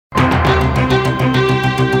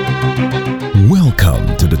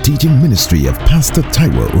teaching ministry of Pastor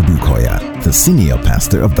Taiwo Odukoya, the senior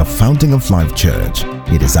pastor of the Fountain of Life Church.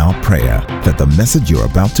 It is our prayer that the message you're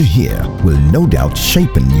about to hear will no doubt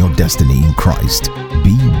shape your destiny in Christ.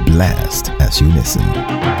 Be blessed as you listen.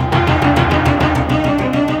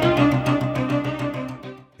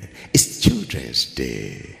 It's Children's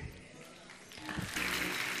Day.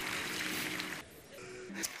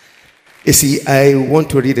 You see, I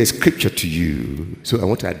want to read a scripture to you, so I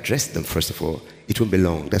want to address them first of all. It won't be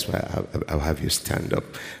long. That's why I'll have you stand up,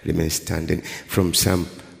 remain standing. From Psalm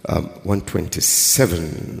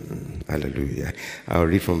 127. Hallelujah. I'll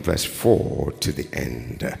read from verse 4 to the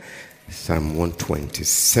end. Psalm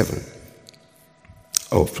 127.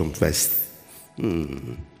 Oh, from verse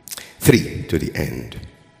 3 to the end.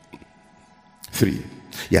 3.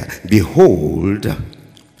 Yeah. Behold,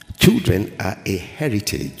 children are a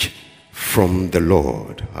heritage from the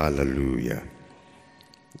Lord. Hallelujah.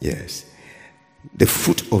 Yes. The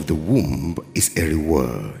fruit of the womb is a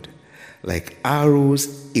reward, like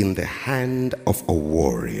arrows in the hand of a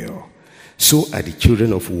warrior. So are the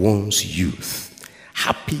children of one's youth.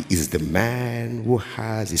 Happy is the man who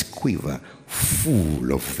has his quiver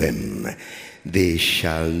full of them. They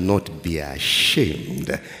shall not be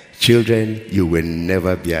ashamed. Children, you will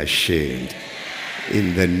never be ashamed.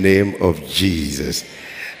 In the name of Jesus.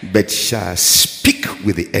 But shall speak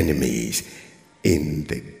with the enemies in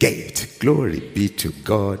the gate. Glory be to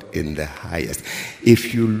God in the highest.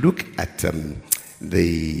 If you look at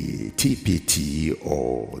the TPT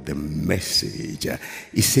or the message,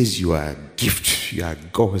 it says you are a gift. You are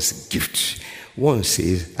God's gift. One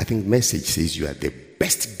says, I think message says you are the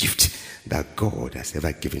best gift that God has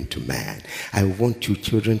ever given to man. I want you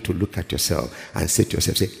children to look at yourself and say to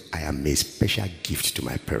yourself, say, I am a special gift to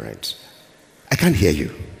my parents. I can't hear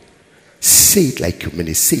you. Say it like you mean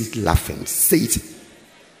it. Say it laughing. Say it.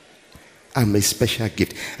 I'm a special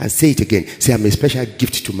gift. And say it again. Say, I'm a special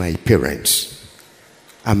gift to my parents.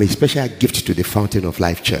 I'm a special gift to the Fountain of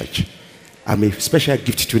Life Church. I'm a special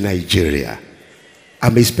gift to Nigeria.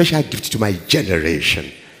 I'm a special gift to my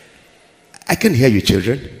generation. I can hear you,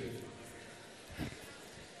 children.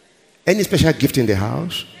 Any special gift in the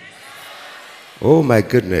house? Oh my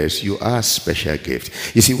goodness, you are a special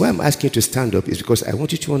gift. You see, why I'm asking you to stand up is because I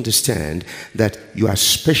want you to understand that you are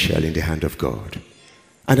special in the hand of God.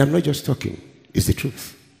 And I'm not just talking, it's the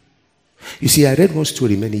truth. You see, I read one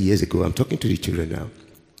story many years ago. I'm talking to the children now.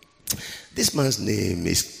 This man's name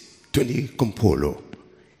is Tony Compolo.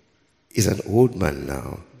 He's an old man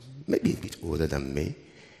now, maybe a bit older than me.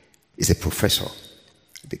 He's a professor.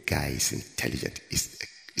 The guy is intelligent. He's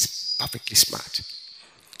perfectly smart.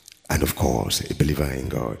 And of course, a believer in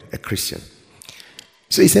God, a Christian.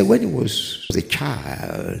 So he said when he was a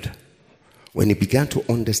child, when he began to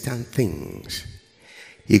understand things,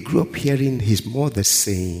 he grew up hearing his mother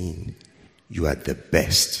saying, you are the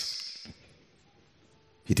best.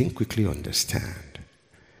 He didn't quickly understand.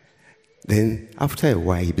 Then after a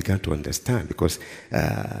while, he began to understand because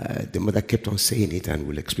the mother kept on saying it and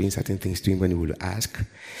will explain certain things to him when he will ask.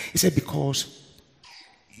 He said, because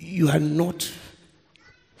you are not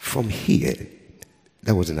from here.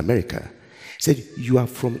 That was in America. He said, you are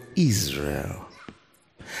from Israel.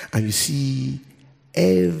 And you see,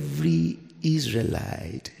 every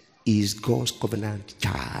Israelite is God's covenant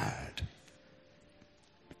child.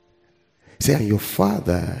 He said, and your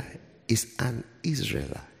father is an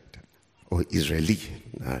Israelite, or Israeli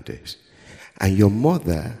nowadays. And your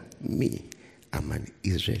mother, me, I'm an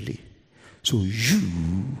Israeli. So you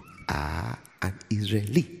are an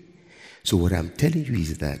Israeli. So what I'm telling you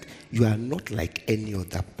is that you are not like any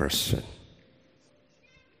other person.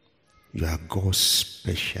 You are God's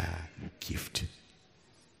special gift.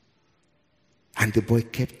 And the boy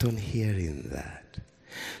kept on hearing that.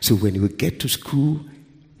 So when he would get to school,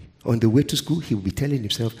 on the way to school, he would be telling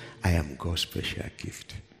himself, I am God's special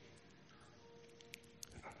gift.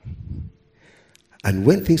 And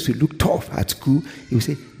when things would look tough at school, he would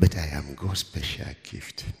say, but I am God's special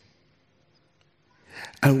gift.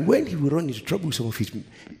 And when he would run into trouble with some of his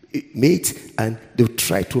mates and they would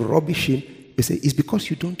try to rubbish him, he say, it's because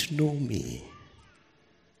you don't know me.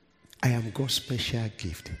 I am God's special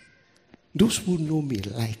gift. Those who know me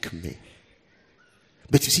like me.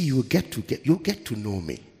 But you see, you'll get to know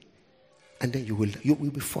me. And then you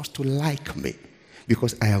will be forced to like me.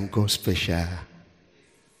 Because I am God's special.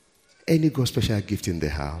 Any God's special gift in the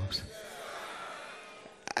house?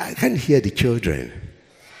 I can't hear the children.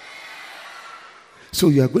 So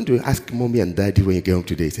you are going to ask mommy and daddy when you get home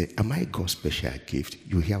today, say, am I God's special gift?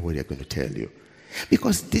 You hear what they're going to tell you.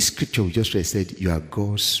 Because this scripture we just read said, you are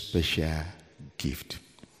God's special gift.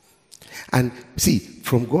 And see,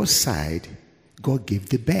 from God's side, God gave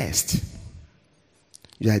the best.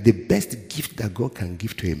 You are the best gift that God can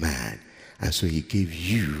give to a man. And so he gave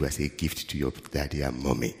you as a gift to your daddy and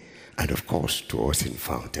mommy. And of course, to us in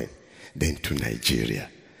Fountain. Then to Nigeria.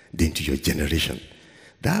 Then to your generation.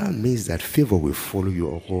 That means that favor will follow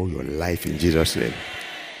you all your life in Jesus' name.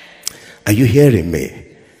 Are you hearing me?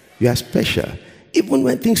 You are special. Even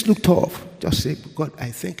when things look tough, just say, God,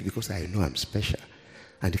 I thank you because I know I'm special.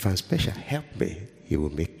 And if I'm special, help me. He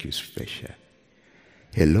will make you special.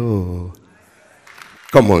 Hello.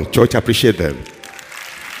 Come on, church, appreciate them.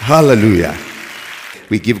 Hallelujah.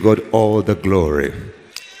 We give God all the glory.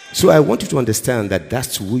 So I want you to understand that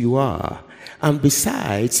that's who you are. And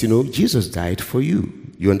besides, Jesus died for you.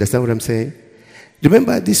 You understand what I'm saying?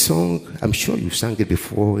 Remember this song? I'm sure you sang it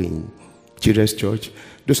before in children's church.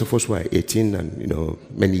 Those of us who are 18 and,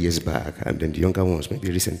 many years back, and then the younger ones,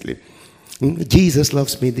 maybe recently. Jesus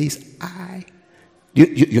loves me, this I.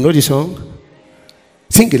 You know the song?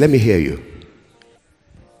 Sing it, let me hear you.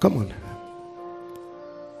 Come on.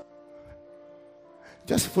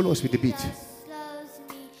 Just follow us with the beat.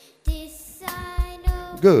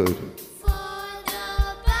 Good.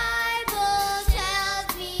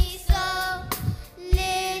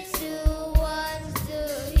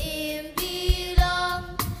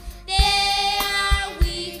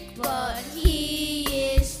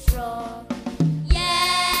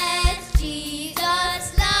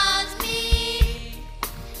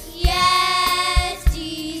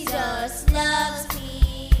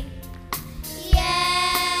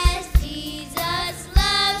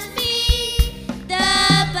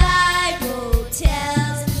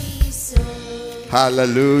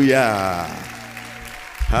 Hallelujah.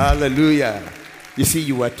 Hallelujah. You see,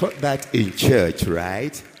 you were taught that in church,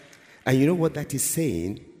 right? And you know what that is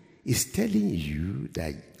saying? It's telling you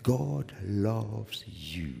that God loves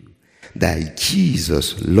you. That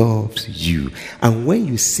Jesus loves you. And when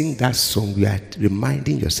you sing that song, you are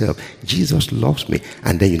reminding yourself, Jesus loves me.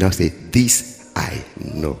 And then you now say, this I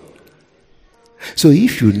know. So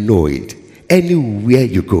if you know it, anywhere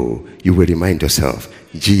you go, you will remind yourself,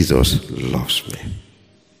 Jesus loves me.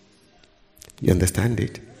 You understand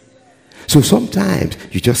it? So sometimes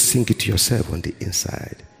you just sing it to yourself on the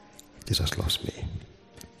inside. Jesus loves me.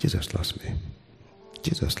 Jesus loves me.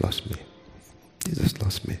 Jesus loves me. Jesus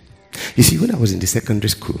loves me. You see, when I was in the secondary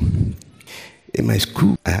school, in my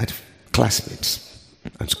school, I had classmates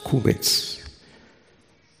and schoolmates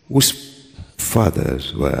whose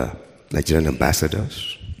fathers were Nigerian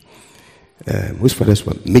ambassadors, whose fathers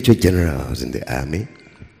were major generals in the army,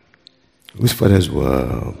 whose fathers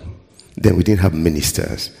were, then we didn't have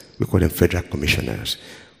ministers, we call them federal commissioners,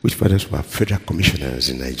 whose fathers were federal commissioners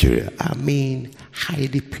in Nigeria. I mean,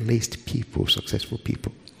 highly placed people, successful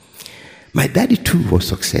people. My daddy too was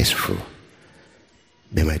successful.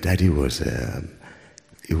 But my daddy was,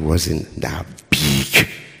 it wasn't that big.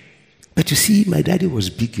 But you see, my daddy was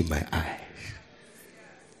big in my eyes.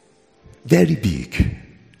 Very big.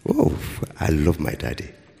 Oh, I love my daddy.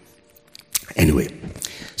 Anyway,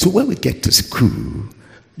 so when we get to school,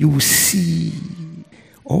 you will see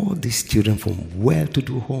all these children from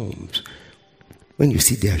well-to-do homes. When you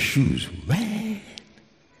see their shoes, man.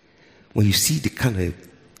 When you see the kind of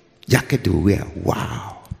jacket they wear,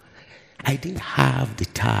 wow. I didn't have the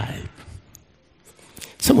type.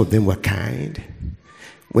 Some of them were kind.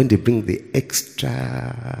 When they bring the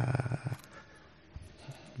extra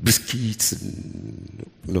biscuits and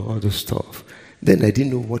all those stuff, then I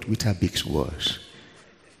didn't know what Weetabix was.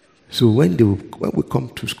 So when we come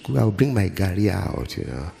to school, I'll bring my gari out,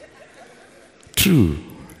 True.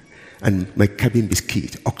 And my cabin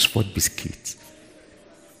biscuit, Oxford biscuit.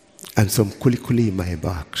 And some kuli in my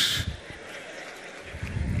box.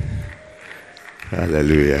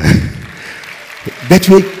 Hallelujah.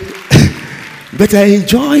 But I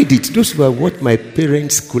enjoyed it. Those were what my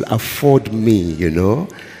parents could afford me,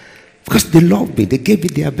 Because they loved me. They gave me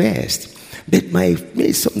their best. But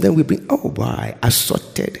some of them will bring,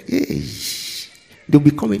 assorted. Hey. They'll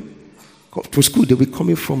be coming to school. They'll be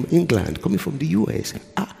coming from England, coming from the US.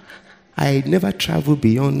 I never traveled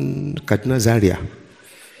beyond Kaduna Zaria.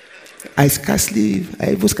 I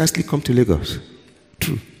even scarcely come to Lagos.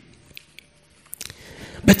 True.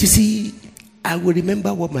 But you see, I will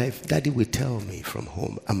remember what my daddy would tell me from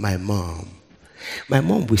home, and my mom. My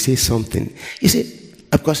mom would say something. You see,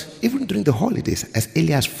 of course, even during the holidays, as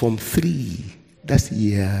early as Form 3, that's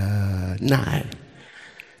year 9,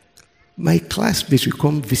 my classmates will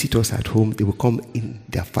come visit us at home. They will come in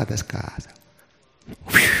their father's cars.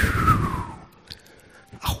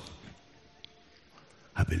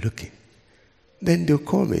 I'll be looking. Then they'll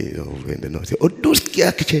call me, and they'll say, those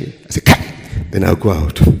kitchen. I say, Kai. Then I'll go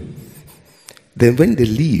out. Then when they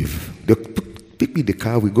leave, they pick me in the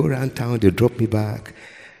car, we go around town, they drop me back.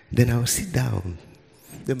 Then I'll sit down.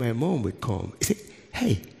 Then my mom would come. She say,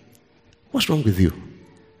 hey, what's wrong with you?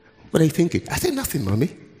 What are you thinking? I said, nothing, mommy.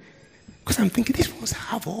 Because I'm thinking, these ones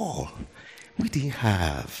have all. We didn't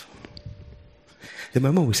have. Then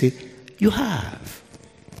my mom would say, you have.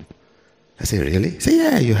 I said, really? I said,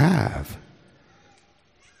 yeah, you have.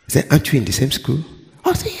 I said, aren't you in the same school?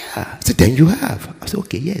 I said, yeah. I said, then you have. I said,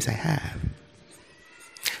 okay, yes, I have.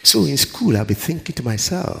 So in school, I'll be thinking to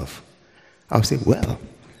myself, I'll say, well,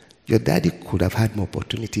 your daddy could have had more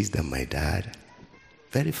opportunities than my dad.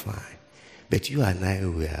 Very fine. But you and I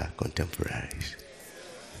were contemporaries.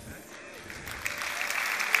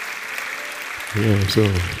 Yeah, so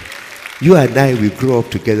you and I will grow up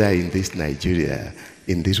together in this Nigeria,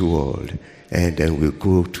 in this world, and then we'll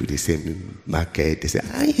go to the same market. They say,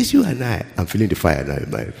 it's you and I. I'm feeling the fire now in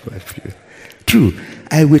my feel. True.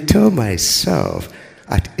 I will tell myself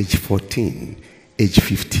at age 14, age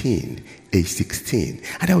 15, age 16,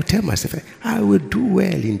 and I will tell myself, I will do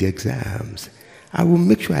well in the exams. I will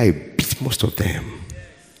make sure I beat most of them.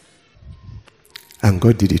 And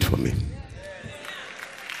God did it for me.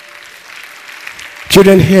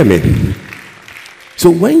 Children, hear me. So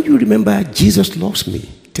when you remember Jesus loves me,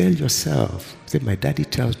 tell yourself, say, my daddy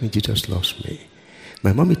tells me Jesus loves me.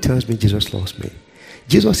 My mommy tells me Jesus loves me.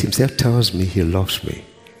 Jesus himself tells me he loves me.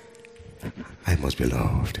 I must be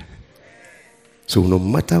loved. So no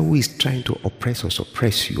matter who is trying to oppress or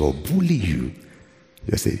suppress you or bully you,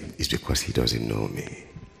 you say, it's because he doesn't know me.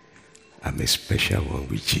 I'm a special one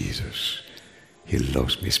with Jesus. He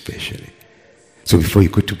loves me specially. So before you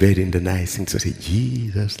go to bed in the night, sing to say,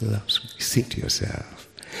 Jesus loves me. Sing to yourself.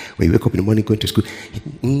 When you wake up in the morning going to school,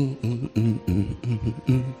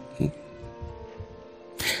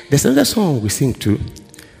 There's another song we sing too.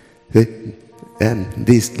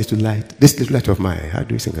 This little light of mine. How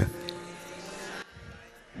do we sing that?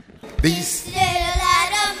 This little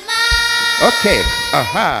light of mine. Okay.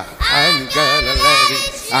 I'm gonna let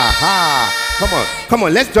it. Come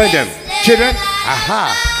on, let's join them. Children.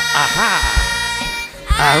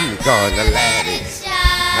 I'm gonna let it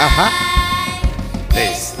shine.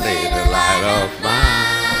 This little light of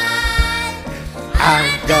mine.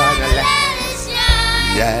 I'm gonna let it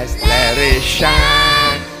shine. Yes, let it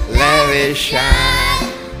shine. Let it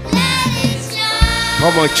shine. Let it shine.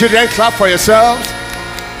 Come on, children, clap for yourselves.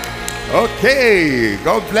 Okay.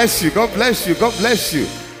 God bless you. God bless you. God bless you.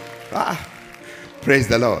 Praise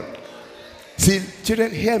the Lord. See,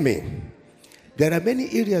 children, hear me. There are many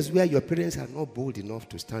areas where your parents are not bold enough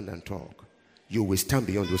to stand and talk. You will stand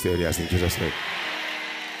beyond those areas in Jesus' name.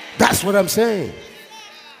 That's what I'm saying.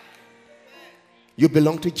 You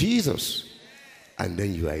belong to Jesus. And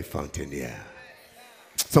then you are a fountaineer.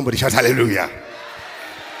 Somebody shout hallelujah.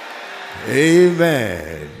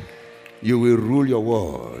 Amen. You will rule your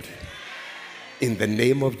world. In the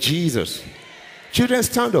name of Jesus. Children,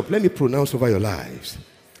 stand up. Let me pronounce over your lives.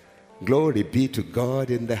 Glory be to God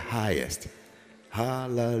in the highest.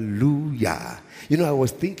 Hallelujah. You know, I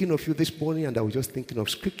was thinking of you this morning and I was just thinking of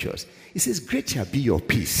scriptures. It says, great shall be your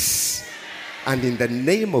peace. And in the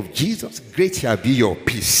name of Jesus, great shall be your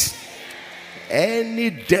peace. Any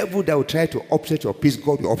devil that will try to upset your peace,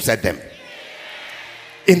 God will upset them.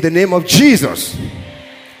 In the name of Jesus.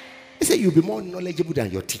 He said, you'll be more knowledgeable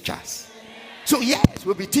than your teachers. So yes,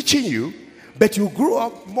 we'll be teaching you, but you grow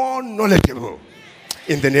up more knowledgeable.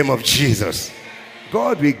 In the name of Jesus.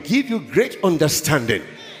 God will give you great understanding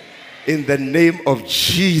in the name of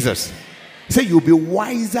Jesus. Say you'll be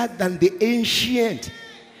wiser than the ancient.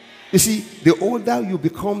 You see, the older you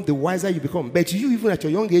become, the wiser you become. But you, even at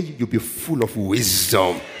your young age, you'll be full of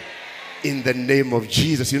wisdom in the name of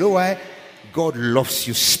Jesus. You know why? God loves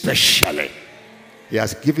you specially. He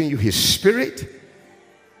has given you his spirit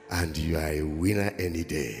and you are a winner any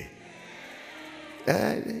day.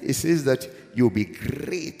 It says that you'll be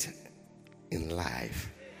great in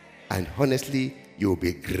life. And honestly, you'll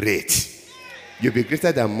be great. You'll be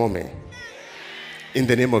greater than mommy. In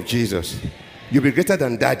the name of Jesus. You'll be greater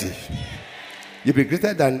than daddy. You'll be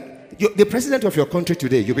greater than the president of your country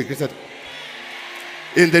today. You'll be greater.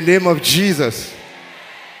 In the name of Jesus.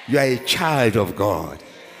 You are a child of God.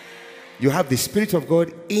 You have the Spirit of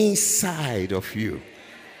God inside of you.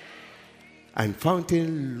 And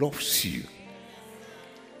Fountain loves you.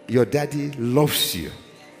 Your daddy loves you.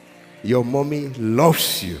 Your mommy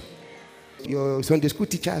loves you. Your Sunday school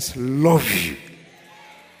teachers love you.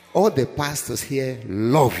 All the pastors here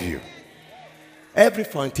love you. Every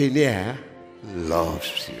Fountainier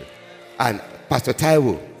loves you. And Pastor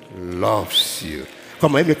Taiwo loves you.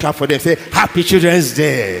 Come on, let me clap for them. Say, Happy Children's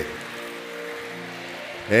Day.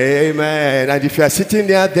 Amen. And if you are sitting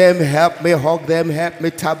near them, help me hug them, help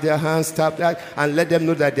me tap their hands, tap that, and let them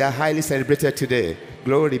know that they are highly celebrated today.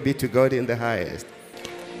 Glory be to God in the highest.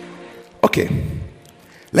 Okay,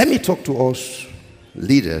 let me talk to us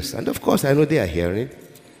leaders, and of course I know they are hearing.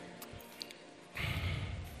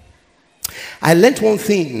 I learned one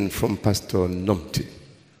thing from Pastor Nomti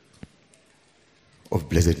of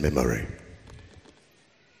blessed memory.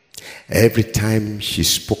 Every time she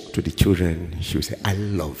spoke to the children, she would say, I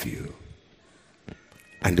love you.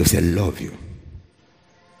 And they would say, I love you.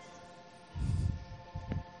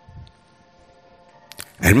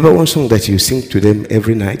 I remember one song that you sing to them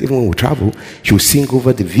every night, even when we travel, she would sing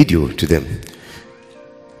over the video to them.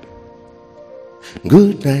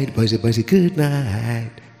 Good night, boys, good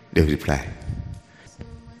night. They would reply.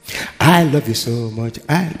 I love you so much.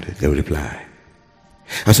 They would reply.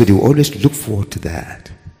 And so they would always look forward to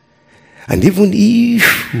that. And even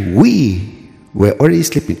if we were already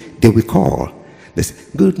sleeping, they would call. They say,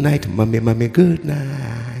 good night, mommy, good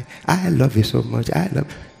night. I love you so much. I love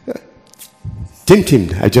you. Tim,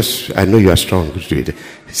 I know you are strong.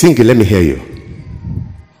 Sing it, let me hear you.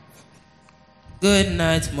 Good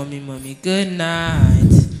night, mommy, good night.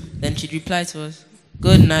 Then she'd reply to us,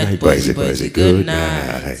 good night, boys, good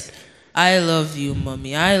night. I love you,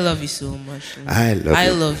 mommy. I love you so much. I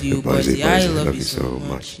love you, boys. I love you so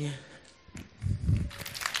much. Yeah.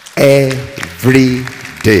 Every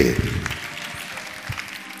day.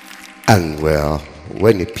 And well,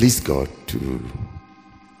 when it pleased God to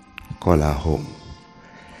call her home,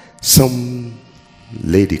 some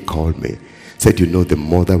lady called me, said, you know, the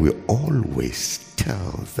mother will always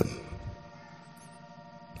tell them,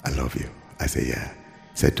 I love you. I said, yeah.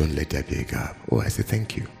 Said, don't let there be a gap. Oh, I said,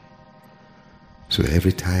 thank you. So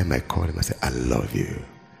every time I call him, I say, I love you.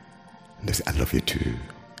 And they say, I love you too.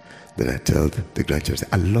 Then I tell the grandchildren,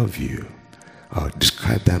 I love you. I'll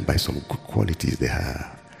describe them by some good qualities they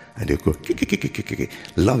have. And they go,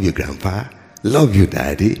 love you, Grandpa. Love you,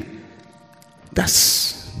 Daddy.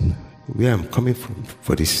 That's where I'm coming from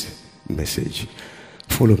for this message.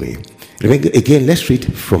 Follow me. Again, let's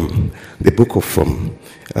read from the book of Psalm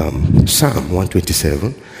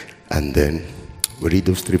 127, and then we read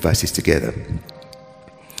those 3 verses together.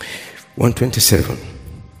 127,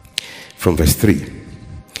 from verse 3.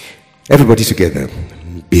 Everybody together.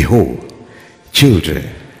 Behold, children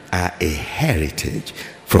are a heritage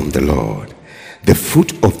from the Lord. The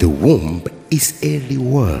fruit of the womb is a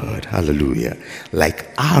reward. Hallelujah. Like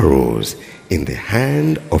arrows in the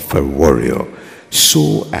hand of a warrior,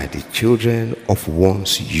 so are the children of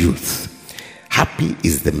one's youth. Happy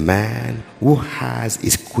is the man who has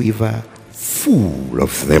his quiver full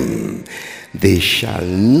of them. They shall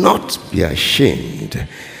not be ashamed,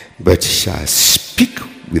 but shall speak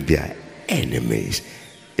with their enemies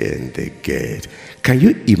in the gate. Can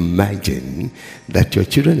you imagine that your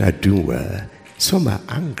children are doing well? Some are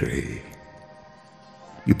angry.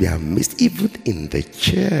 You'll be amazed. Even in the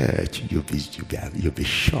church, you'll be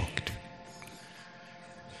shocked.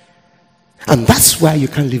 And that's why you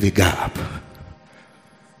can't leave a gap.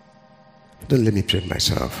 Don't let me train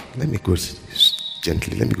myself. Let me go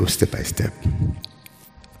gently. Let me go step by step.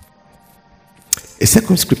 A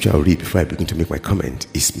second scripture I'll read before I begin to make my comment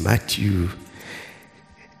is Matthew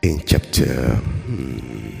in chapter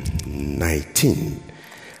 19.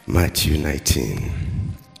 Matthew 19.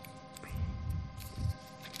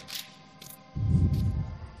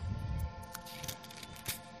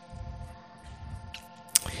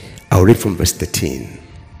 I'll read from verse 13.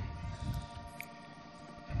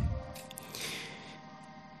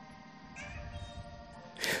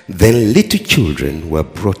 Then little children were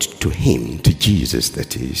brought to him, to Jesus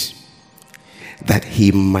that is, that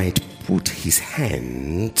he might put his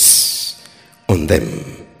hands on them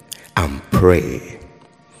and pray.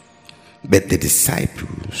 But the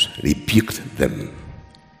disciples rebuked them.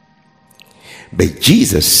 But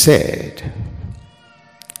Jesus said,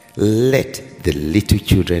 let the little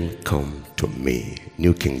children come to me,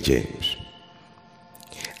 New King James,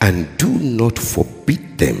 and do not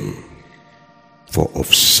forbid them, for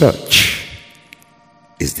of such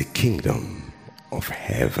is the kingdom of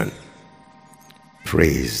heaven.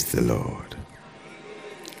 Praise the Lord.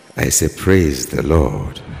 I say, praise the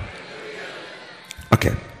Lord.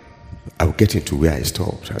 Okay, I'll get into where I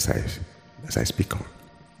stopped as I speak on.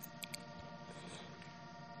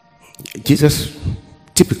 Jesus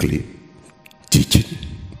typically teaching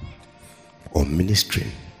or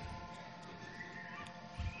ministering.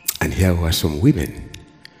 And here were some women.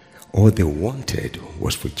 All they wanted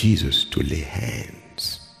was for Jesus to lay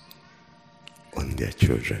hands on their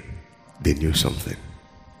children. They knew something.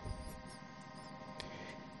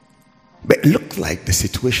 But it looked like the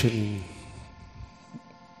situation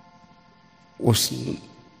was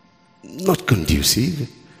not conducive.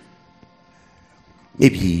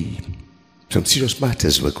 Maybe some serious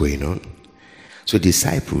matters were going on. So the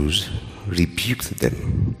disciples rebuked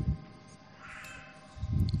them.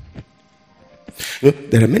 You know,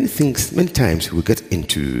 there are many things, many times we get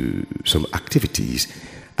into some activities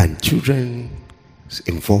and children's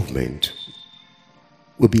involvement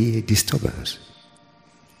will be a disturbance.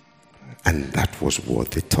 And that was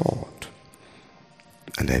what they thought.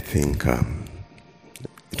 And I think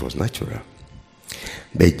it was natural.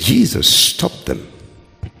 But Jesus stopped them.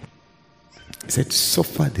 He said,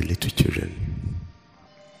 suffer the little children.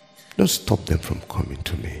 Don't stop them from coming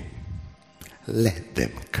to me. Let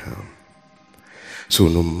them come. So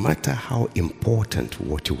no matter how important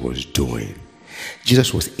what he was doing,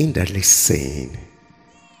 Jesus was indirectly saying,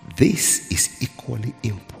 this is equally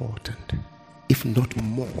important, if not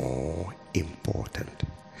more important.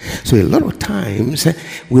 So a lot of times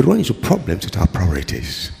we run into problems with our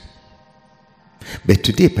priorities. But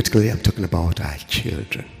today particularly I'm talking about our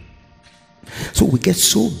children. So we get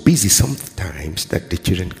so busy sometimes that the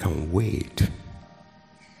children can wait.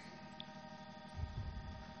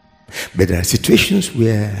 But there are situations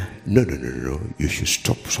where, no, you should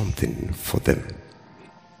stop something for them.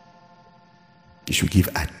 You should give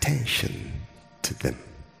attention to them.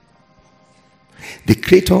 The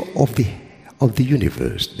creator of the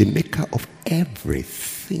universe, the maker of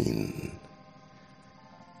everything,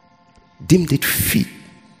 deemed it fit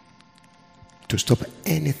to stop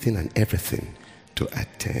anything and everything to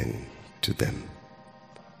attend to them.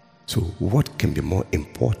 So what can be more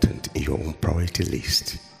important in your own priority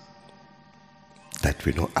list that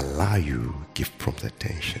will not allow you to give prompt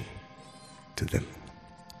attention to them?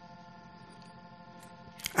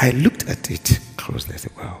 I looked at it closely. I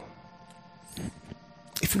said, wow.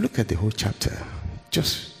 If you look at the whole chapter,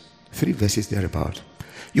 just 3 verses thereabout,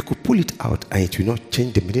 you could pull it out and it will not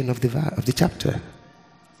change the meaning of the chapter.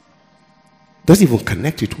 Doesn't even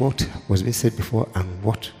connect with what was being said before and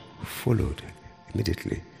what followed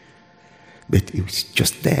immediately. But it was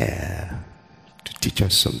just there to teach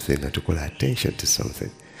us something and to call our attention to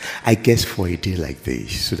something. I guess for a day like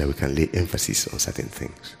this, so that we can lay emphasis on certain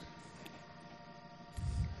things.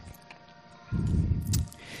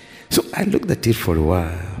 So I looked at it for a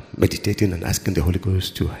while, meditating and asking the Holy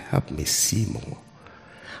Ghost to help me see more.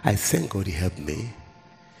 I thank God he helped me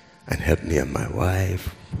and my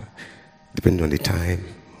wife, depending on the time,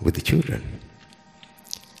 with the children.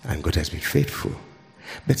 And God has been faithful.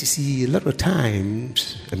 But you see, a lot of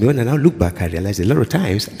times, when I now look back, I realize a lot of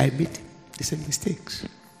times I made the same mistakes.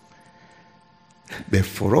 But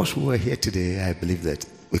for us who are here today, I believe that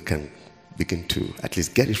we can begin to at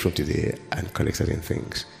least get it from today and correct certain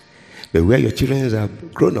things. But where your children are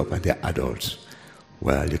grown up and they're adults,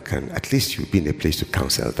 well, you can, at least you'll be in a place to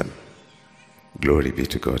counsel them. Glory be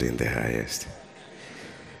to God in the highest.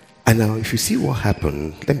 And now, if you see what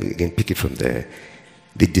happened, let me again pick it from there.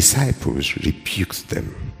 The disciples rebuked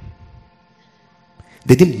them.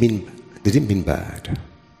 They didn't mean bad.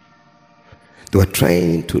 They were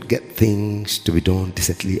trying to get things to be done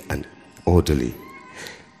decently and orderly.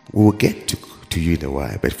 We will get to you in a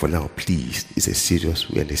while, but for now, please,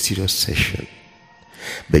 we're in a serious session.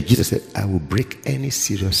 But Jesus said, I will break any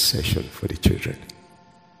serious session for the children.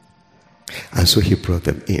 And so he brought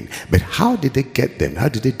them in. But how did they get them? How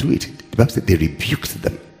did they do it? The Bible said they rebuked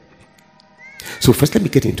them. So first let me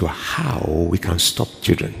get into how we can stop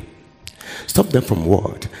children. Stop them from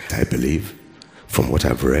what? I believe, from what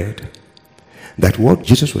I've read, that what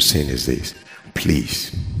Jesus was saying is this: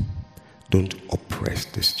 please, don't oppress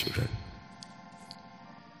these children.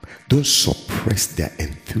 Don't suppress their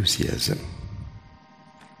enthusiasm.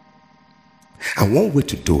 And one way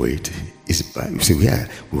to do it is by, you say,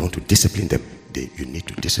 we want to discipline them. You need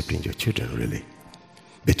to discipline your children, really.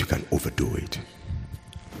 But you can overdo it.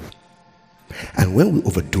 And when we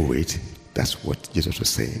overdo it, that's what Jesus was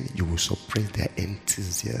saying, you will suppress their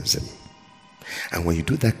enthusiasm. And when you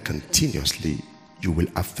do that continuously, you will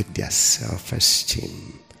affect their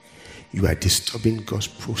self-esteem. You are disturbing God's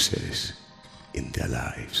process in their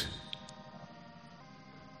lives.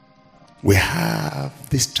 We have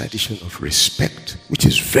this tradition of respect, which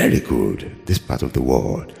is very good, this part of the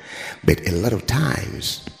world. But a lot of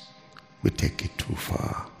times, we take it too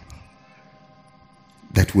far.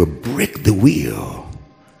 That will break the will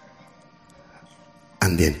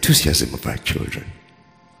and the enthusiasm of our children.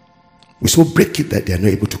 We so break it that they are not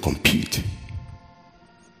able to compete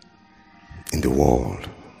in the world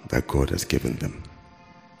that God has given them.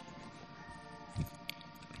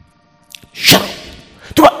 Shout!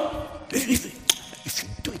 If you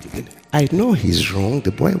do it, I know he's wrong.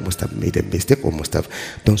 The boy must have made a mistake or must have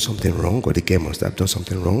done something wrong, or the girl must have done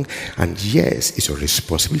something wrong. And yes, it's your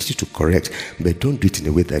responsibility to correct, but don't do it in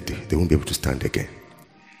a way that they won't be able to stand again.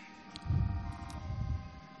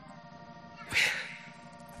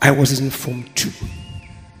 I was in Form 2.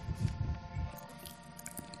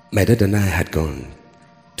 My dad and I had gone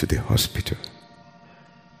to the hospital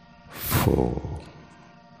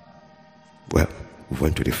we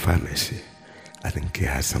went to the pharmacy. I think he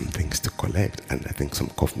had some things to collect, and I think some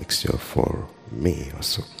cough mixture for me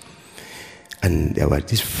also. And there were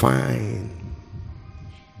these fine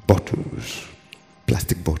bottles,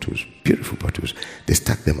 plastic bottles, beautiful bottles. They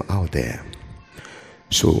stacked them out there.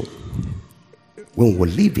 So when we were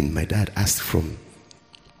leaving, my dad asked from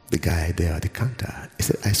the guy there at the counter, he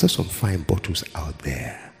said, I saw some fine bottles out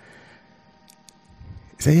there.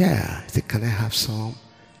 He said, yeah. He said, can I have some?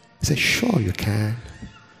 He said, sure you can.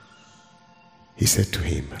 He said to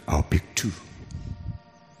him, I'll pick 2.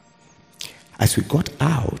 As we got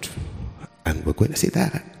out, and we're going to say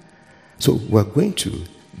that, so we're going to,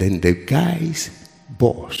 then the guy's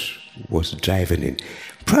boss was driving in.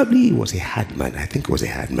 Probably he was a hard man. I think he was a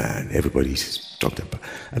hard man. Everybody's talked about,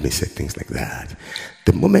 said things like that.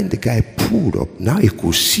 The moment the guy pulled up, now he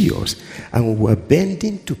could see us, and we were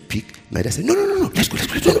bending to pick. My dad said, no, let's go.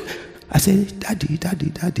 I said,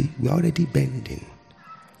 Daddy, we're already bending.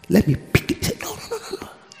 Let me pick it. He said, no.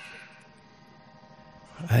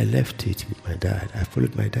 I left it with my dad. I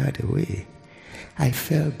followed my dad away. I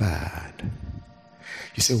felt bad.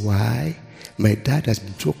 You say, why? My dad has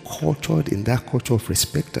been so cultured in that culture of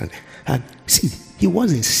respect. And see, he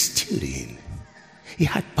wasn't stealing. He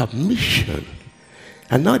had permission.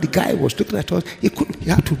 And now the guy was looking at us. He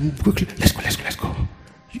had to move quickly. Let's go.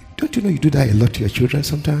 Don't you know you do that a lot to your children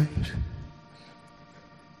sometimes?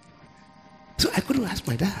 So I couldn't ask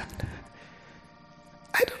my dad.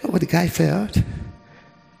 I don't know what the guy felt.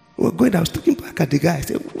 We were going, I was looking back at the guy. I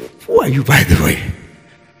said, who are you, by the way?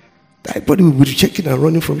 Everybody will be checking and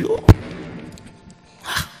running from you.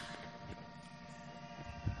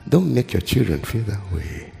 Don't make your children feel that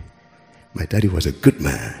way. My daddy was a good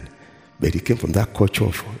man, but he came from that culture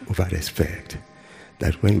of respect.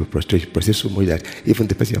 That when you prostrate so much that even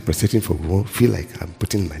the person you're prostrating for won't feel like I'm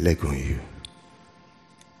putting my leg on you.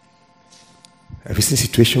 Have you seen a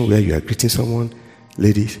situation where you are greeting someone,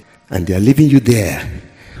 ladies, and they are leaving you there?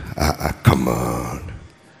 Come on.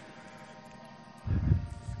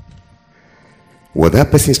 What that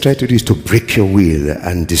person is trying to do is to break your will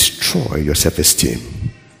and destroy your self-esteem.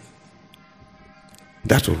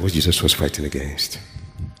 That's what Jesus was fighting against.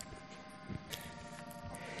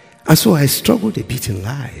 And so I struggled a bit in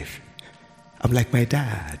life. I'm like my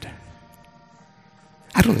dad.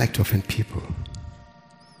 I don't like to offend people.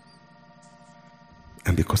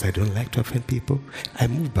 And because I don't like to offend people, I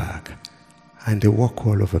move back. And they walk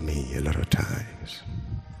all over me a lot of times.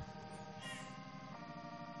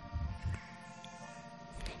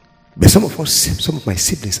 But some of my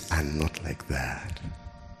siblings are not like that.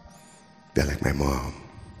 They're like my mom.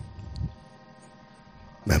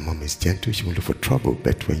 My mom is gentle, she won't look for trouble,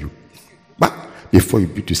 but when you before you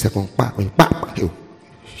beat the second when you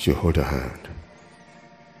she'll hold her hand.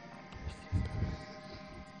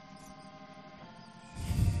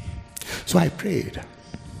 So I prayed.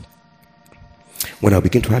 When I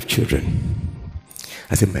begin to have children,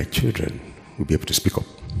 I said my children will be able to speak up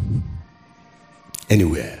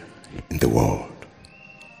anywhere in the world.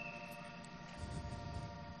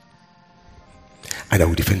 And I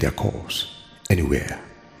will defend their cause anywhere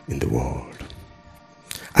in the world,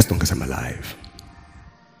 as long as I'm alive.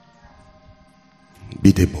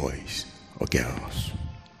 Be they boys or girls.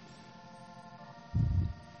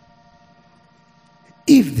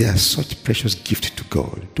 If they are such precious gift to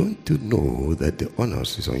God, don't you know that the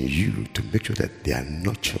onus is on you to make sure that they are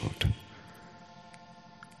nurtured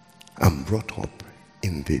and brought up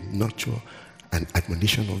in the nurture and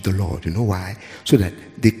admonition of the Lord? You know why? So that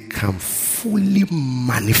they can fully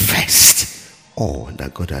manifest all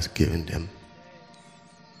that God has given them.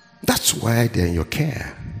 That's why they're in your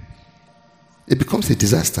care. It becomes a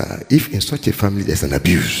disaster if in such a family there's an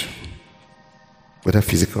abuse, whether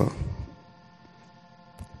physical,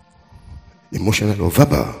 emotional, or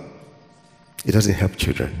verbal. It doesn't help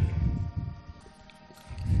children.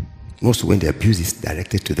 Most when the abuse is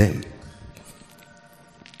directed to them.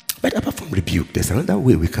 But apart from rebuke, there's another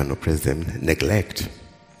way we can oppress them: neglect.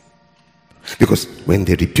 Because when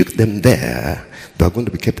they rebuke them there, they are going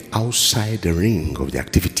to be kept outside the ring of the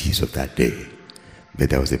activities of that day. But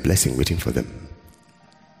there was a blessing waiting for them.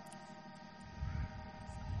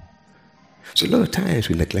 So a lot of times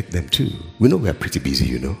we neglect them too. We know we are pretty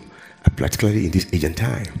busy, particularly in this age and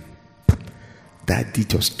time. Daddy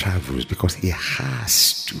just travels because he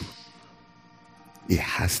has to. He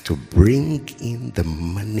has to bring in the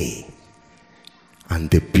money, and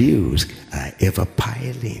the bills are ever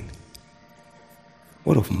piling.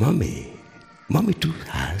 What of mommy? Mommy too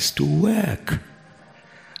has to work.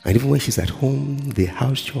 And even when she's at home, the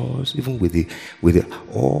house chores, even with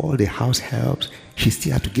all the house helps, she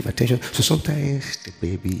still has to give attention. So sometimes the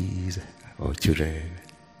babies or children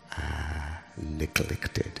are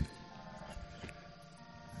neglected.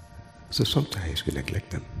 So sometimes we neglect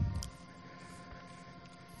them.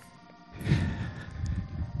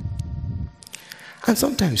 And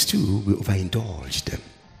sometimes too, we overindulge them.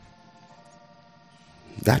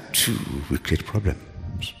 That too will create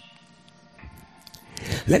problems.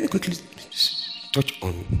 Let me quickly touch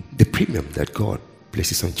on the premium that God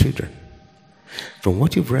places on children. From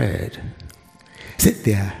what you've read, it said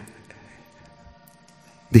they are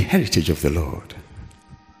the heritage of the Lord.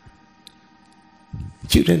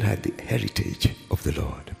 Children had the heritage of the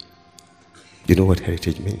Lord. You know what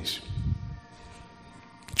heritage means?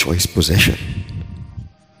 Choice possession.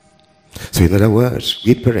 So in other words,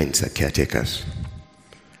 we parents are caretakers.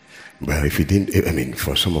 Well, if you didn't,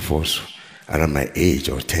 for some of us around my age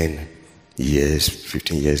or 10 years,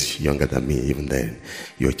 15 years younger than me, even then,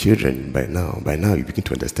 your children by now you begin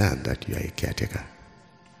to understand that you are a caretaker.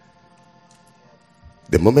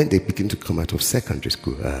 The moment they begin to come out of secondary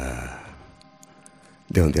school,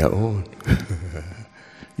 they're on their own.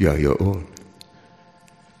 You are your own.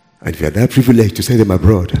 And if you are that privileged to send them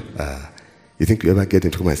abroad, you think you ever get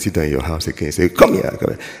them to come and sit down in your house again and say, come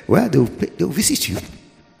here. Well, they'll visit you.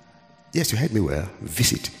 Yes, you heard me well.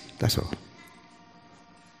 Visit. That's all.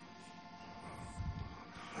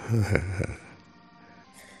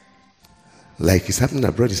 Like it's happening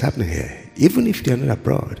abroad, it's happening here. Even if they are not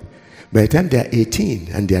abroad, by the time they are 18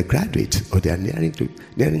 and they are graduates or they are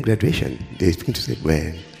nearing graduation, they begin to say,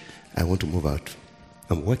 well, I want to move out.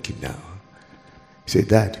 I'm working now. Say,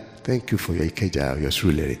 Dad, thank you for your Ikeja or your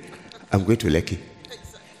Surulere. I'm going to Lekki.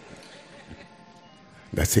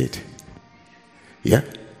 That's it. Yeah?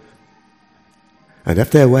 And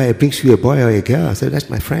after a while, it brings you a boy or a girl. I say, that's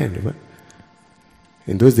my friend.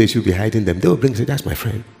 In those days, you'll be hiding them. They will bring, say, that's my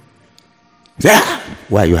friend. Say,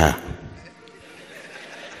 why you are?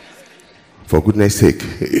 For goodness sake,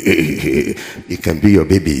 it can be your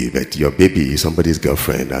baby, but your baby is somebody's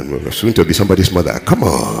girlfriend and soon to be somebody's mother. Come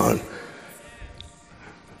on.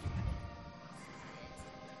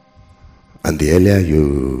 And the earlier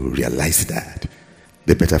you realize that,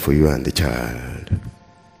 the better for you and the child.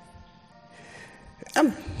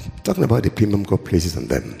 I'm talking about the premium God places on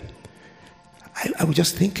them. I was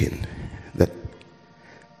just thinking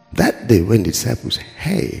that day when the disciples,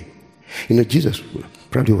 hey, Jesus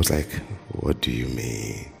probably was like, what do you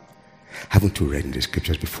mean? Haven't you read in the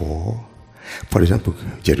scriptures before? For example,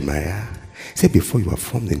 Jeremiah said, before you were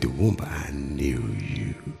formed in the womb, I knew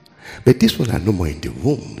you. But these ones are no more in the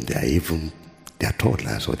womb. They are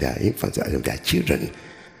toddlers or they are infants, they are children.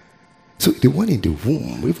 So the one in the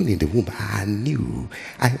womb, even in the womb, I knew.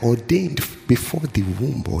 I ordained before the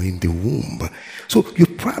womb or in the womb. So you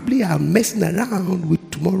probably are messing around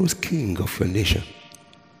with tomorrow's king of your nation.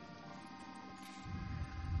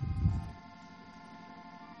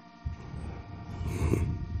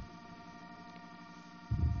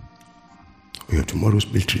 Or you're tomorrow's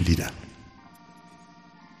military leader.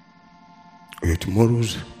 Or you're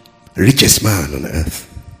tomorrow's richest man on earth.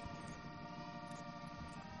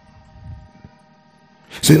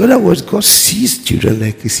 So in other words, God sees children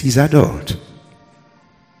like he sees adults.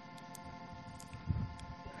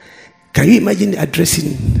 Can you imagine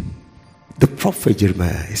addressing the prophet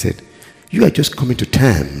Jeremiah? He said, you are just coming to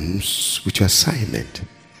terms with your assignment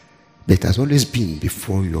that has always been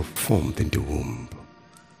before you're formed in the womb.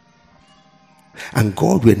 And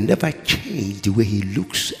God will never change the way he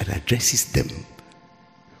looks and addresses them,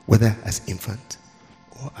 whether as infant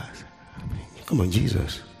or as, come on,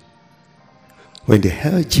 Jesus. When they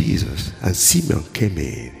heard Jesus and Simeon came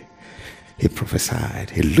in, he prophesied.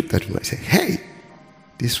 He looked at him and said, hey,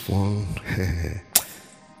 this one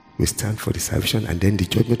will stand for the salvation and then the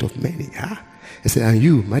judgment of many. He said, and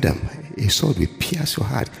you, madam, a sword will pierce your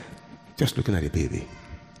heart. Just looking at the baby.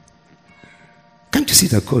 Can't you see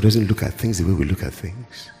that God doesn't look at things the way we look at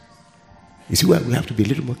things? You see why we have to be a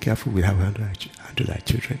little more careful with how we handle our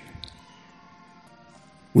children?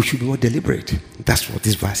 We should be more deliberate. That's what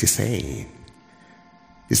this verse is saying.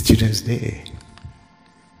 It's Children's Day. You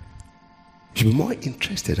should be more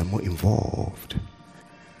interested and more involved.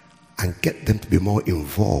 And get them to be more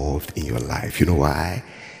involved in your life. You know why?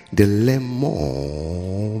 They learn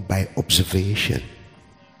more by observation.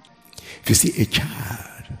 If you see a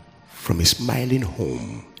child from a smiling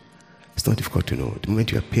home, it's not difficult to know. The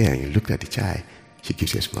moment you appear and you look at the child, she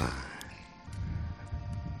gives you a smile.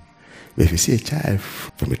 But if you see a child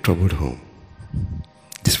from a troubled home,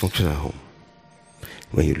 dysfunctional home,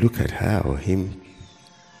 when you look at her or him,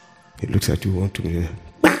 he looks at you, want to,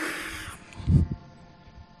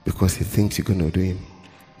 because he thinks you're going to do him,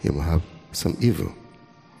 he will have some evil.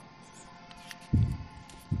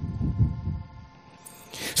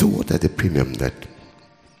 So what are the premium that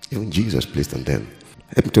even Jesus placed on them?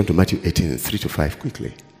 Let me turn to Matthew 18, 3-5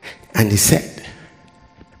 quickly. And he said,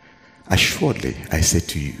 assuredly, I say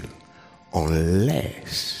to you,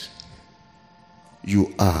 unless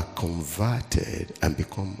you are converted and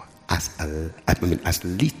become as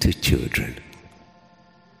little children.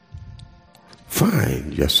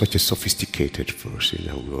 Fine, you are such a sophisticated person,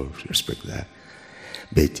 and we all respect that.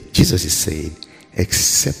 But Jesus is saying,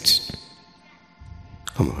 except,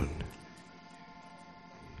 come on,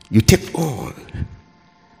 you take on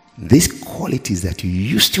these qualities that you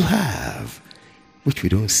used to have, which we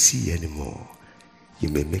don't see anymore, you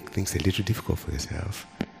may make things a little difficult for yourself.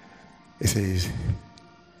 It says,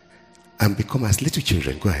 and become as little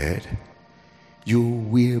children. Go ahead. You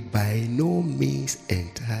will by no means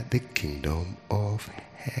enter the kingdom of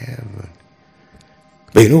heaven.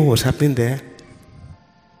 But you know what's happening there?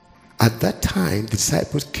 At that time, the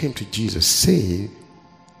disciples came to Jesus saying,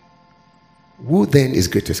 who then is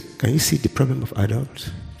greatest? Can you see the problem of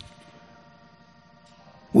adults?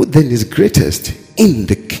 Who then is greatest in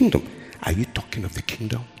the kingdom? Are you talking of the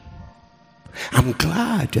kingdom? I'm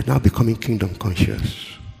glad you're now becoming kingdom conscious.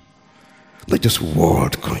 Not just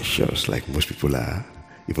world conscious like most people are,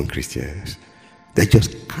 even Christians. They're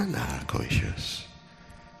just carnal conscious.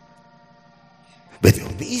 But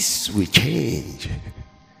this will change.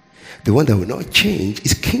 The one that will not change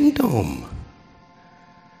is kingdom.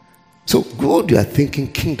 So God, you are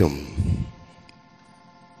thinking kingdom.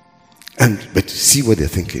 But see what they're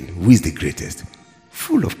thinking. Who is the greatest?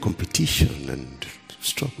 Full of competition and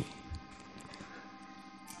struggle.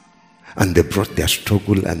 And they brought their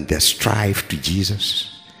struggle and their strife to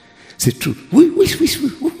Jesus. Say true. Who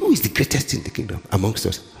is the greatest in the kingdom amongst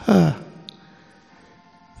us?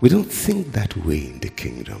 We don't think that way in the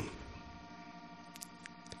kingdom.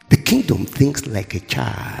 The kingdom thinks like a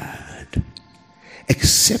child.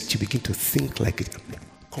 Except you begin to think like a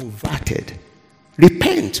converted.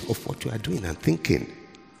 Repent of what you are doing and thinking.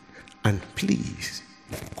 And please,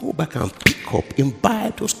 go back and pick up,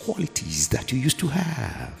 imbibe those qualities that you used to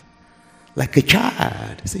have. Like a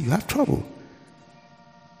child. Say, you have trouble.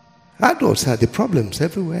 Adults have the problems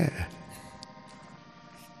everywhere.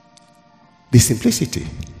 The simplicity,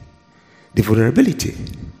 the vulnerability,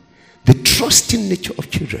 the trusting nature of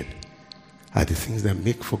children are the things that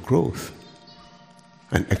make for growth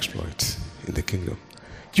and exploits in the kingdom.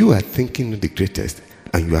 You are thinking the greatest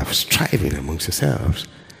and you are striving amongst yourselves.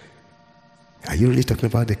 Are you really talking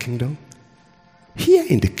about the kingdom? Here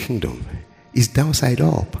in the kingdom is downside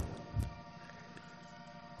up.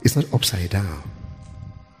 It's not upside down.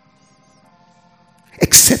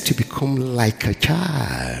 Except you become like a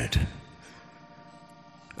child.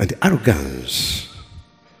 And the arrogance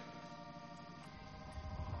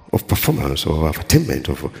of performance or of attainment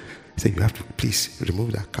say you have to please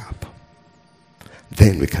remove that cap.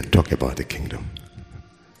 Then we can talk about the kingdom.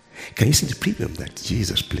 Can you see the premium that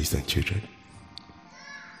Jesus placed on children?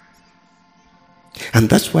 And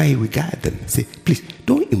that's why we guide them. Say, please,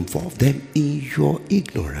 don't involve them in your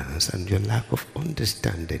ignorance and your lack of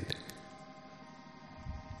understanding.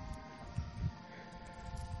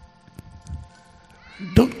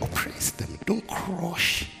 Don't oppress them. Don't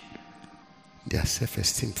crush their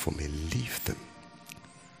self-esteem for me. Leave them.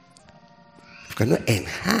 If you cannot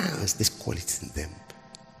enhance these qualities in them,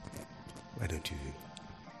 why don't you?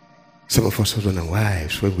 Some of us husbands and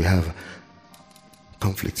wives, when we have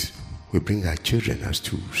conflicts, we bring our children as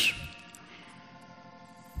tools.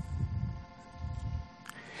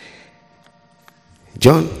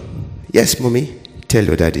 John, yes, mommy, tell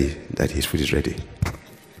your daddy that his food is ready.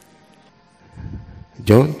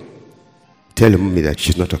 John, tell your mommy that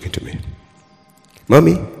she's not talking to me.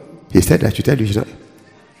 Mommy, he said that you tell you she's not.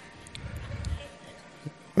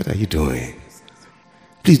 What are you doing?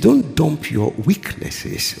 Please don't dump your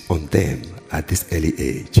weaknesses on them at this early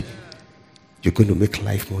age. You're going to make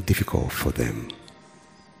life more difficult for them.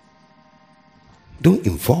 Don't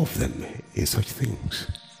involve them in such things.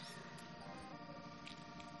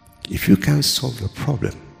 If you can't solve your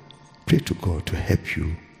problem, pray to God to help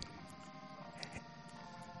you.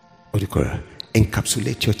 Odukoya,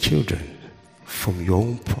 encapsulate your children from your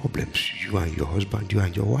own problems, you and your husband, you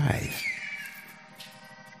and your wife.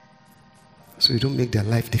 so you don't make their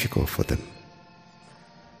life difficult for them.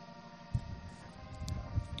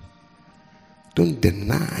 Don't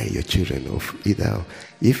deny your children of either.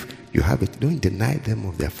 If you have it, don't deny them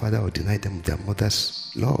of their father or deny them of their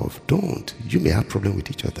mother's love. Don't. You may have problem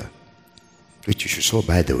with each other, which you should solve,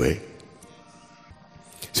 by the way.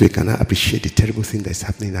 So you cannot appreciate the terrible thing that's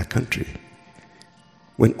happening in our country,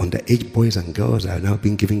 when underage boys and girls are now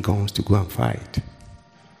being given guns to go and fight.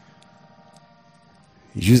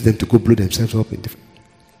 Use them to go blow themselves up in different.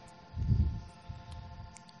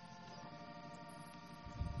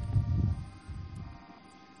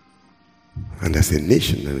 And as a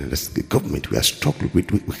nation and as the government, we are struggling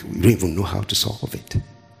with, we don't even know how to solve it.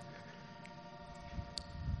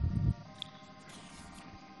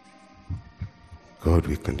 God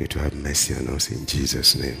will continue to have mercy on us in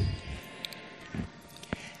Jesus' name.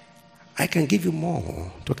 I can give you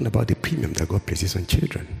more, talking about the premium that God places on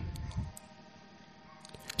children.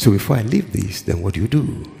 So before I leave this, then what do you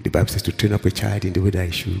do? The Bible says to train up a child in the way that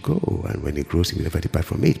he should go, and when he grows, he will never depart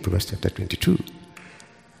from it. Proverbs chapter 22.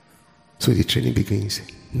 So the training begins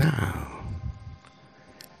now.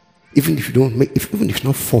 Even if you don't make, even if it's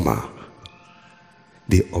not formal,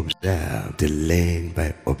 they observe, they learn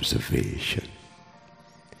by observation.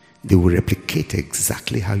 They will replicate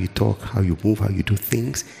exactly how you talk, how you move, how you do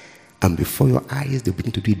things, and before your eyes, they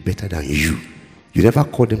begin to do it better than you. You never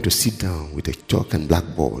called them to sit down with a chalk and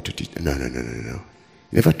blackboard to teach. No. You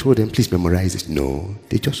never told them, please memorize this. No,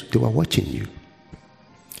 they were watching you.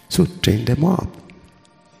 So train them up.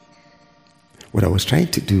 What I was trying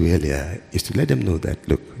to do earlier is to let them know that,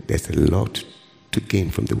 look, there's a lot to gain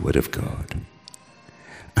from the Word of God.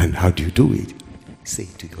 And how do you do it? Say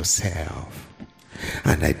it to yourself.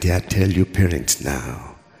 And I dare tell you, parents,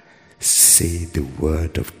 now, say the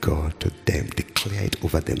Word of God to them. Declare it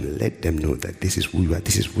over them. Let them know that this is who you are.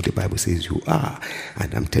 This is who the Bible says you are.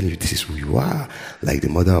 And I'm telling you, this is who you are. Like the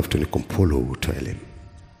mother of Tony Compolo would tell him.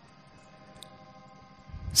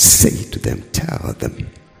 Say it to them. Tell them.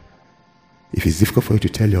 If it's difficult for you to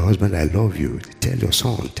tell your husband, I love you, tell your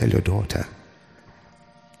son, tell your daughter.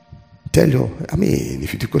 If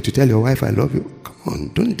it's difficult to tell your wife, I love you, come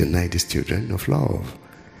on, don't deny these children of love.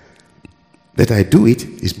 That I do it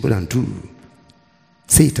is more than do.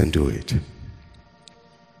 Say it and do it.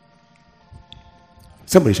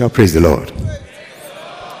 Somebody shall praise the Lord.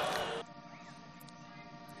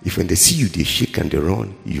 If when they see you, they shake and they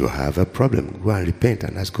run, you have a problem. Go and repent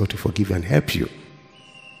and ask God to forgive you and help you.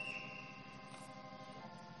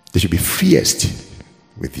 They should be fierce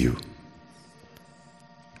with you.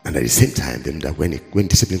 And at the same time, then that when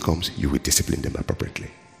discipline comes, you will discipline them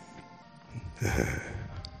appropriately.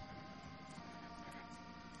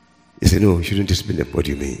 You say, no, you shouldn't discipline them. What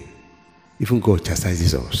do you mean? Even God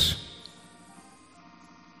chastises us.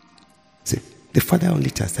 See, the father only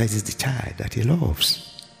chastises the child that he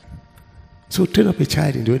loves. So train up a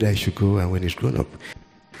child in the way that he should go, and when he's grown up.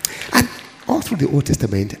 And all through the Old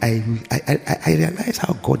Testament, I realized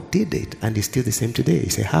how God did it, and it's still the same today. He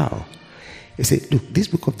said, how? He said, look, this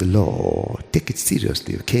book of the law, take it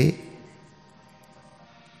seriously, okay?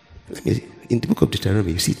 In the book of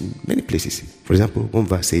Deuteronomy, you see it in many places. For example, one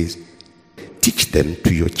verse says, teach them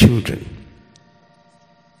to your children,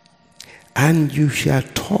 and you shall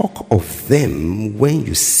talk of them when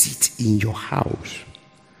you sit in your house,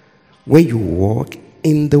 when you walk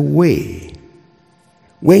in the way,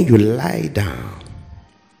 when you lie down,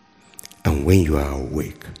 and when you are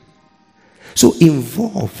awake. So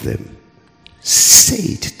involve them.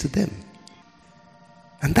 Say it to them.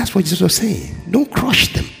 And that's what Jesus was saying. Don't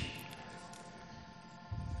crush them.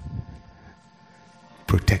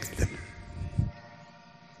 Protect them.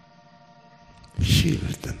 Shield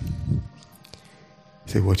them.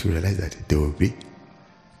 Say what you realize that they will be.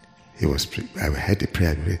 I heard the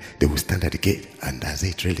prayer, they will stand at the gate. And that's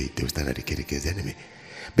it, really. They will stand at the gate against the enemy.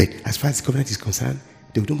 But as far as the covenant is concerned,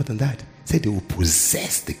 they will do more than that. Say they will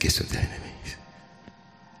possess the gates of their enemies.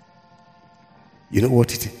 You know what?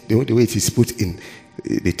 The way it is put in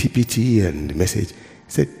the TPT and the message,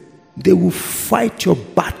 said they will fight your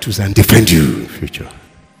battles and defend you in the future.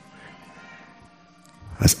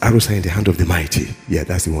 As arrows are in the hand of the mighty. Yeah,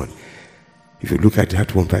 that's the one. If you look at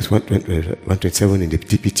that one, verse 127 in the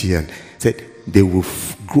TPT, and said they will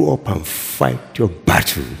grow up and fight your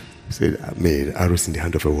battle. Said, arrows in the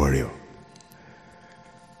hand of a warrior.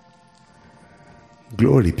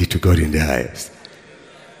 Glory be to God in the highest.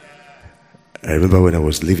 I remember when I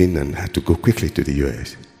was leaving and had to go quickly to the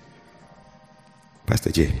US.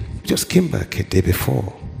 Pastor J just came back a day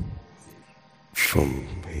before from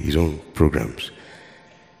his own programs.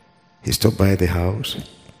 He stopped by the house,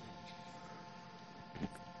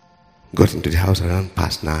 Got into the house around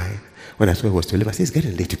past 9. When I saw he was to leave, I said, it's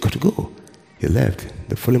getting late, you got to go. He left.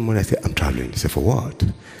 The following morning, I said, I'm traveling. He said, for what?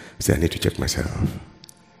 I said, I need to check myself. I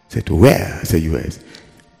said, to where? I said, US.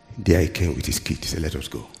 There he came with his kid. He said, let us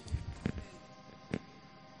go.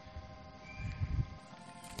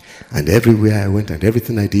 And everywhere I went and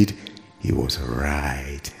everything I did, he was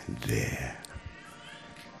right there.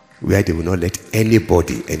 Where they will not let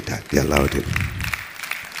anybody enter. They allowed him.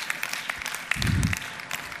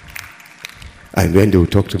 And when they will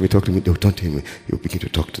talk to me, they will turn to him, he will begin to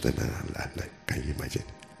talk to them. And I'm like, can you imagine?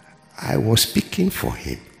 I was speaking for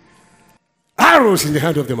him. Arrows in the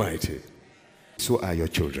hand of the mighty. So are your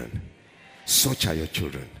children. Such are your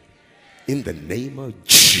children. In the name of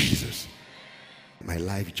Jesus. My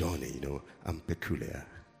life journey, I'm peculiar.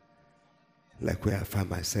 Like where I find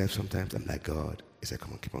myself sometimes, I'm like, God. He said,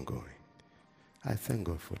 come on, keep on going. I thank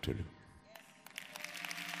God for Tolu.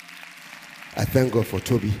 I thank God for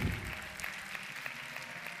Toby.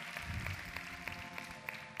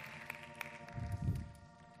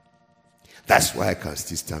 That's why I can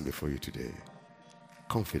still stand before you today.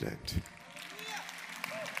 Confident.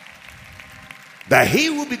 That he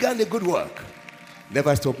who began a good work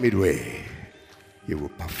never stop midway. He will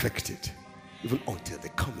perfect it even until the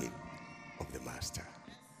coming of the master.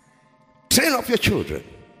 Train up your children.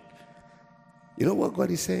 You know what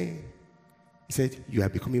God is saying? He said, you are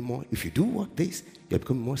becoming more, if you do what this, you are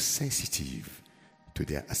becoming more sensitive to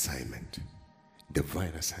their assignment.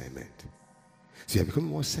 Divine assignment. So you are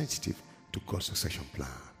becoming more sensitive to God's succession plan.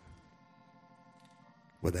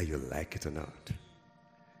 Whether you like it or not.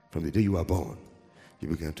 From the day you were born, you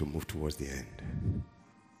began to move towards the end.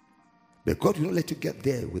 But God will not let you get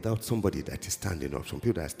there without somebody that is standing up. Some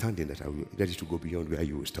people that are standing that are ready to go beyond where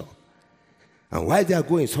you will stop. And while they are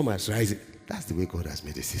going, some are rising. That's the way God has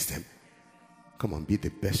made the system. Come on, be the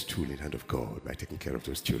best tool in the hand of God by taking care of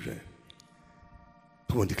those children.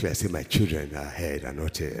 Come on, declare, say, my children are head and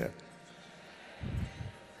not tail.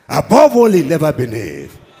 Above only, never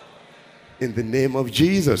beneath. In the name of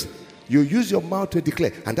Jesus. You use your mouth to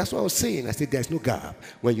declare. And that's what I was saying. I said, there's no gap.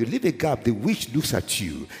 When you leave a gap, the witch looks at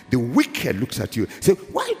you. The wicked looks at you. Say,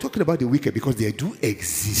 why are you talking about the wicked? Because they do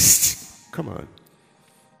exist. Come on.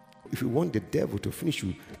 If you want the devil to finish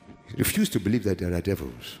you, refuse to believe that there are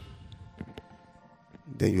devils.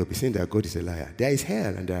 Then you'll be saying that God is a liar. There is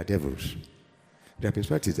hell and there are devils. There are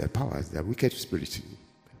principalities, there are powers, there are wicked spirits.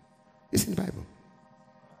 It's in the Bible.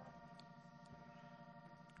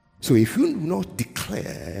 So if you do not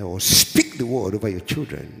declare or speak the word over your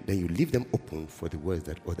children, then you leave them open for the words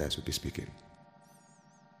that others will be speaking.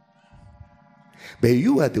 But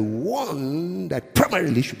you are the one that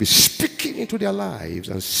primarily should be speaking into their lives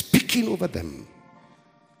and speaking over them.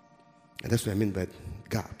 And that's what I mean by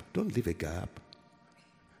gap. Don't leave a gap.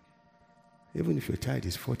 Even if your child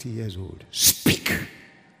is 40 years old, speak.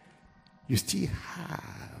 You still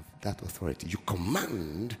have that authority. You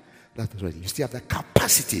command that authority. You still have that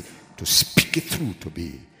capacity to speak it through to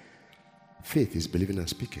be. Faith is believing and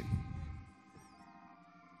speaking.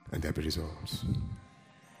 And there will be results.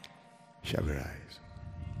 Shall we rise?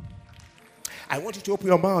 I want you to open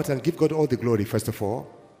your mouth and give God all the glory, first of all.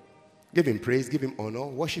 Give him praise, give him honor,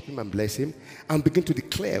 worship him and bless him, and begin to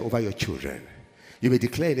declare over your children. You may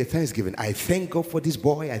declare in a thanksgiving, I thank God for this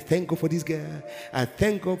boy, I thank God for this girl, I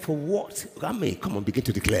thank God for what? Come on, begin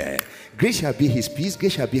to declare. Grace shall be his peace,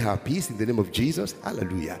 grace shall be her peace in the name of Jesus.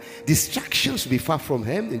 Hallelujah. Distractions will be far from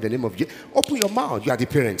him in the name of Jesus. Open your mouth, you are the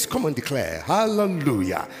parents. Come on, declare.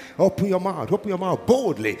 Hallelujah. Open your mouth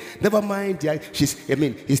boldly. Never mind, he's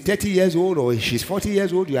 30 years old or she's 40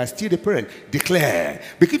 years old, you are still the parent. Declare.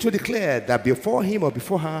 Begin to declare that before him or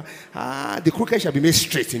before her, the crooked shall be made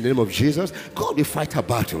straight in the name of Jesus. God will fight her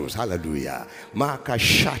battles. Hallelujah.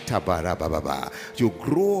 You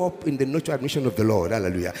grow up in the nurture admission of the Lord.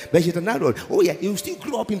 Hallelujah. But she's an adult. Oh yeah, you still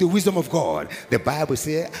grow up in the wisdom of God. The Bible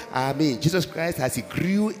says, Jesus Christ, as he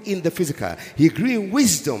grew in the physical, he grew in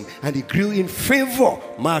wisdom and he grew in favor.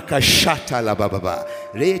 Come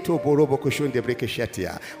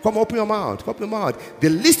open your mouth. Open your mouth. The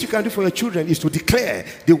least you can do for your children is to declare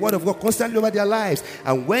the word of God constantly over their lives.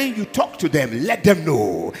 And when you talk to them, let them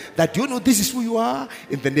know that this is who you are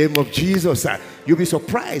in the name of Jesus. You'll be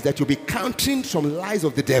surprised that you'll be countering some lies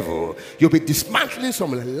of the devil. You'll be dismantling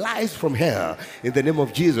some lies from hell in the name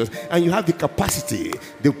of Jesus. And you have the capacity.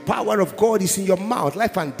 The power of God is in your mouth.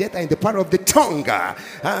 Life and death are in the power of the tongue.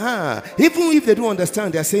 Even if they don't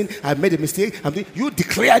understand, they're saying, I made a mistake. You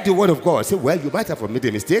declare the word of God. Say, well, you might have made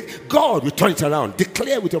a mistake. God will turn it around.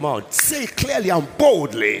 Declare with your mouth. Say clearly and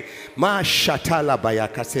boldly.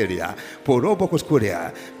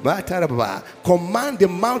 Command the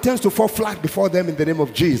mountains to fall flat before them in the name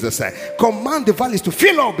of Jesus. Command the valleys to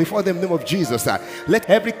fill up before them in the name of Jesus. Let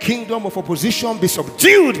every kingdom of opposition be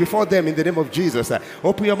subdued before them in the name of Jesus.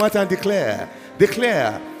 Open your mouth and declare.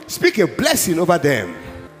 Declare. Speak a blessing over them.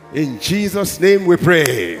 In Jesus' name we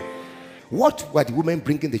pray. What were the women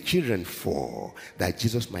bringing the children for? That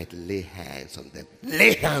Jesus might lay hands on them.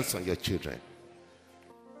 Lay hands on your children.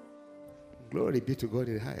 Glory be to God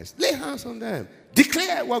in the highest. Lay hands on them.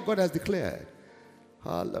 Declare what God has declared.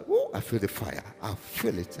 Oh, I feel the fire. I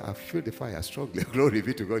feel it. I feel the fire strongly. Glory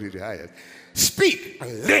be to God in the highest. Speak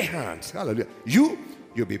and lay hands. Hallelujah.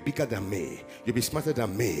 You'll be bigger than me. You'll be smarter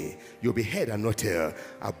than me. You'll be head and not tail.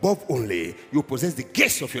 Above only, you'll possess the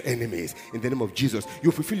gates of your enemies in the name of Jesus.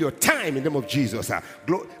 You'll fulfill your time in the name of Jesus.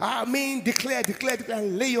 Declare,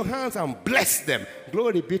 and lay your hands and bless them.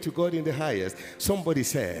 Glory be to God in the highest. Somebody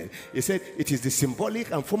said, it is the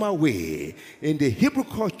symbolic and formal way in the Hebrew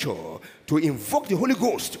culture to invoke the Holy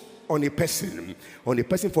Ghost on a person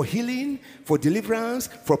for healing, for deliverance,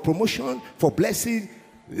 for promotion, for blessing.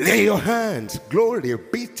 Lay your hands. Glory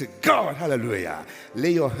be to God. Hallelujah.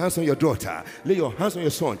 Lay your hands on your daughter. Lay your hands on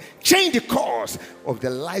your son. Change the course of the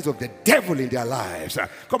lives of the devil in their lives.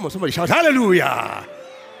 Come on, somebody shout hallelujah.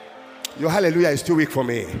 Your hallelujah is too weak for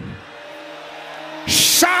me.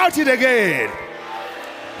 Shout it again.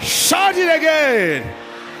 Shout it again.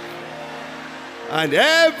 And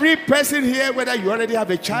every person here, whether you already have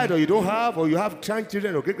a child or you don't have, or you have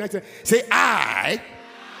grandchildren or great-grandchildren, say, I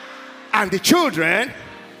and the children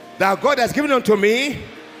that God has given unto me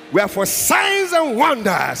were for signs and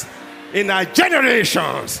wonders in our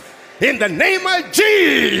generations. In the name of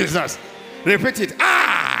Jesus. Repeat it.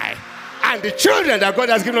 I and the children that God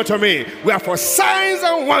has given unto me were for signs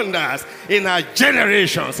and wonders in our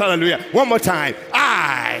generations. Hallelujah. One more time.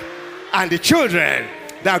 I and the children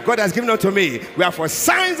that God has given unto me were for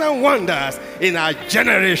signs and wonders in our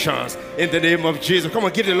generations. In the name of Jesus. Come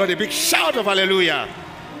on, give the Lord a big shout of hallelujah.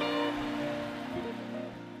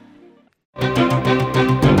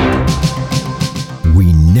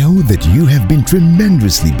 We know that you have been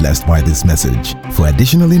tremendously blessed by this message. For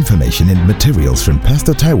additional information and materials from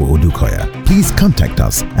Pastor Taiwo Odukoya, please contact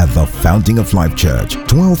us at the Fountain of Life Church,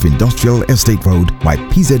 12 Industrial Estate Road by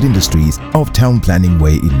PZ Industries of Town Planning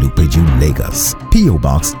Way in Lupeju, Lagos. P.O.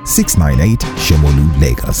 Box 698, Shomolu,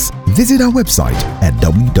 Lagos. Visit our website at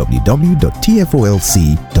www.tfolc.org.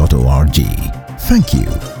 Thank you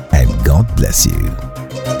and God bless you.